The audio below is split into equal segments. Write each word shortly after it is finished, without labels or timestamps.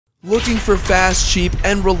Looking for fast, cheap,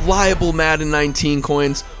 and reliable Madden 19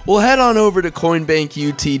 coins? Well, head on over to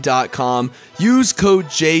coinbankut.com. Use code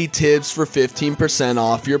JTibbs for 15%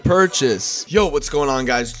 off your purchase. Yo, what's going on,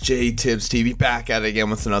 guys? JTibbs TV back at it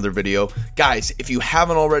again with another video. Guys, if you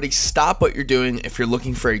haven't already, stop what you're doing. If you're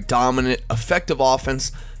looking for a dominant, effective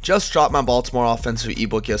offense, just dropped my Baltimore offensive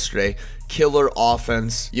ebook yesterday. Killer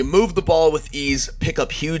offense. You move the ball with ease, pick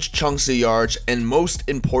up huge chunks of yards, and most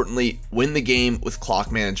importantly, win the game with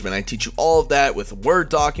clock management. I teach you all of that with a Word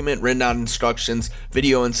document, written out instructions,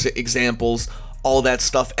 video and examples, all that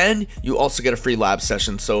stuff, and you also get a free lab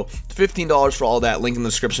session. So $15 for all that, link in the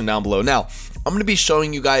description down below. Now, I'm going to be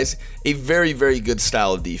showing you guys a very, very good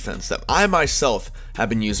style of defense that I myself have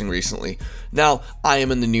been using recently. Now, I am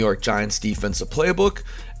in the New York Giants defensive playbook,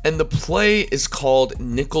 and the play is called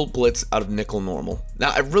nickel blitz out of nickel normal. Now,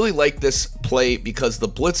 I really like this play because the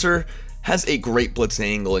blitzer has a great blitz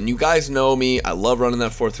angle, and you guys know me, I love running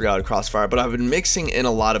that 4-3 out of crossfire, but I've been mixing in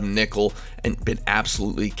a lot of nickel and been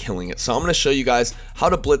absolutely killing it. So I'm going to show you guys how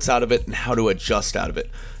to blitz out of it and how to adjust out of it.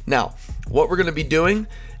 Now, what we're going to be doing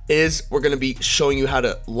is we're going to be showing you how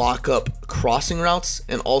to lock up crossing routes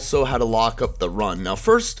and also how to lock up the run. Now,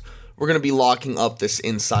 first, we're going to be locking up this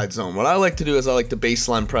inside zone. What I like to do is I like to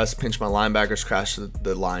baseline press, pinch my linebackers, crash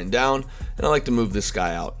the line down, and I like to move this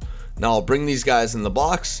guy out. Now I'll bring these guys in the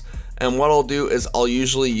box, and what I'll do is I'll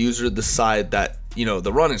usually use the side that, you know,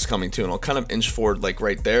 the run is coming to, and I'll kind of inch forward like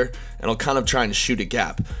right there, and I'll kind of try and shoot a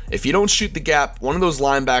gap. If you don't shoot the gap, one of those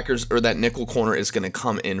linebackers or that nickel corner is going to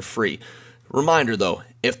come in free. Reminder though,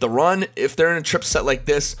 if they're in a trip set like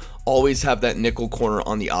this, always have that nickel corner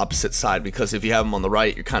on the opposite side, because if you have him on the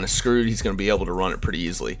right, you're kind of screwed. He's going to be able to run it pretty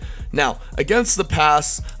easily. Now, against the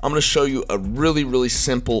pass, I'm going to show you a really, really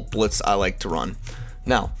simple blitz I like to run.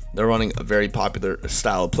 Now, they're running a very popular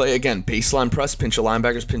style of play. Again, baseline press, pinch your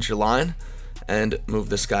linebackers, pinch your line, and move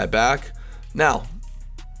this guy back. Now,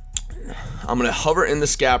 I'm going to hover in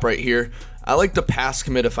this gap right here. I like to pass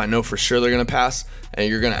commit if I know for sure they're going to pass, and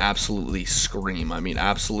you're going to absolutely scream. I mean,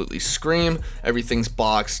 absolutely scream. Everything's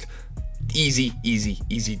boxed. Easy, easy,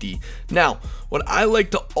 easy D. Now, what I like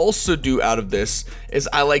to also do out of this is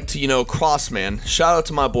I like to, you know, cross man. Shout out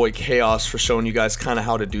to my boy Chaos for showing you guys kind of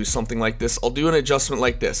how to do something like this. I'll do an adjustment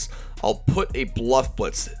like this. I'll put a bluff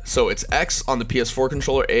blitz. So it's X on the PS4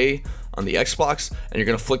 controller, A on the Xbox, and you're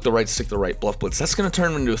going to flick the right stick, the right bluff blitz. That's going to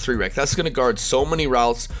turn into a 3-rec. That's going to guard so many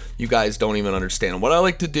routes you guys don't even understand. What I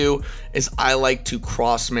like to do is I like to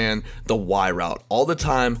cross man the Y route all the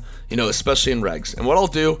time, you know, especially in regs. And what I'll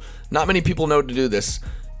do, not many people know to do this.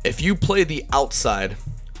 If you play the outside,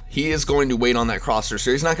 he is going to wait on that crosser,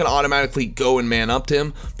 so he's not going to automatically go and man up to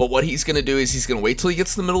him, but what he's going to do is he's going to wait till he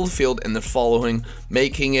gets to the middle of the field and then following,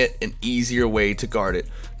 making it an easier way to guard it.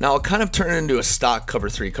 Now I'll kind of turn it into a stock cover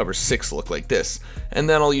 3, cover 6 look like this, and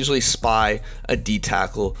then I'll usually spy a D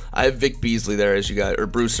tackle. I have Vic Beasley there, as you guys, or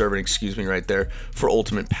Bruce Irvin, excuse me, right there for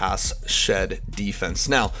ultimate pass shed defense.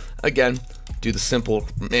 Now again, do the simple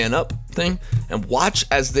man up thing and watch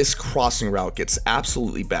as this crossing route gets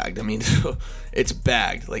absolutely bagged. I mean, it's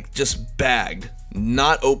bagged, like just bagged,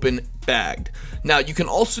 not open, bagged. Now you can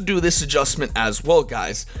also do this adjustment as well,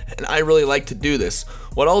 guys, and I really like to do this.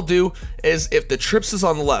 What I'll do is if the trips is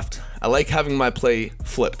on the left, I like having my play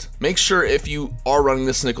flipped. Make sure if you are running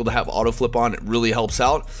this nickel to have auto flip on, it really helps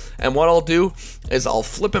out. And what I'll do is I'll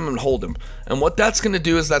flip him and hold him. And what that's going to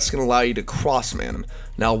do is that's going to allow you to cross man him.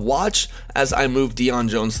 Now watch as I move Deion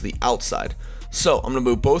Jones to the outside. So I'm going to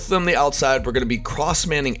move both of them to the outside. We're going to be cross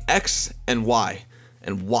manning X and Y.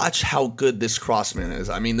 And watch how good this cross man is.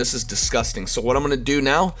 I mean, this is disgusting. So what I'm going to do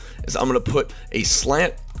now is I'm going to put a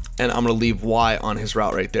slant and I'm going to leave Y on his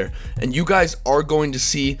route right there. And you guys are going to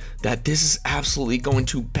see that this is absolutely going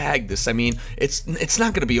to bag this. I mean, it's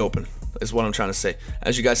not going to be open, is what I'm trying to say.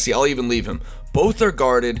 As you guys see, I'll even leave him. Both are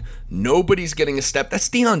guarded. Nobody's getting a step. That's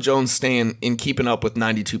Deion Jones staying in, keeping up with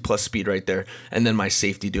 92 plus speed right there. And then my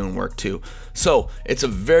safety doing work too. So it's a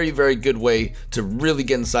very, very good way to really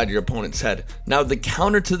get inside your opponent's head. Now the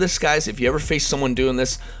counter to this, guys, if you ever face someone doing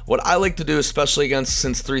this, what I like to do, especially against,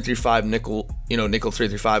 since 3-3-5 nickel, you know, nickel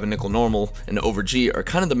 3-3-5 and nickel normal and over G are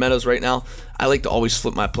kind of the metas right now, I like to always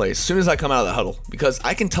flip my play as soon as I come out of the huddle, because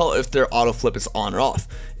I can tell if their auto flip is on or off.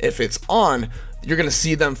 If it's on, you're going to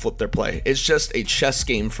see them flip their play. It's just a chess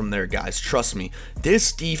game from there, guys. Trust me.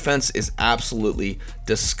 This defense is absolutely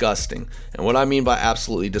disgusting. And what I mean by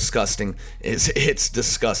absolutely disgusting is it's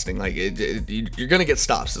disgusting. Like, you're going to get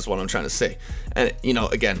stops is what I'm trying to say. And, you know,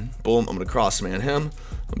 again, boom, I'm going to cross man him.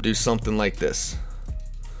 I'm going to do something like this.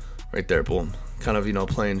 Right there, boom. kind of, you know,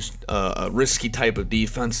 playing a risky type of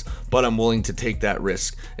defense, but I'm willing to take that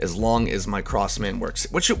risk as long as my cross man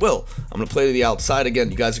works, which it will. I'm going to play to the outside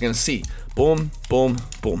again. You guys are going to see. Boom, boom,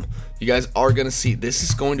 boom. You guys are going to see. This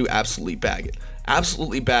is going to absolutely bag it.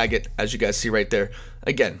 Absolutely bag it, as you guys see right there.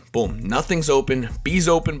 Again, boom, nothing's open. B's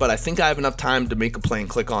open, but I think I have enough time to make a play and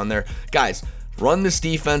click on there. Guys, run this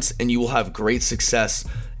defense and you will have great success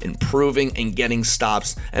improving and getting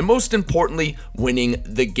stops, and most importantly, winning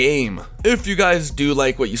the game. If you guys do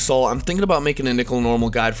like what you saw, I'm thinking about making a nickel normal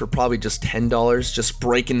guide for probably just $10, just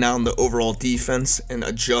breaking down the overall defense and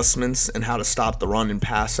adjustments and how to stop the run and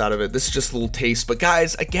pass out of it. This is just a little taste, but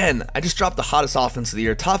guys, again, I just dropped the hottest offense of the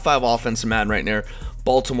year, top 5 offense in Madden right now.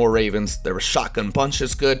 Baltimore Ravens. Their shotgun bunch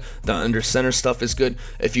is good. The under center stuff is good.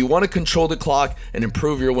 If you want to control the clock and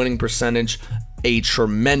improve your winning percentage a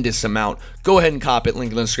tremendous amount, go ahead and cop it.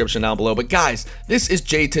 Link in the description down below. But guys, this is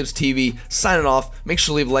JTibbs TV signing off. Make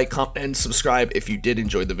sure to leave a like, comment, and subscribe if you did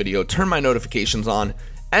enjoy the video. Turn my notifications on.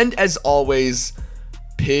 And as always,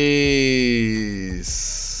 peace.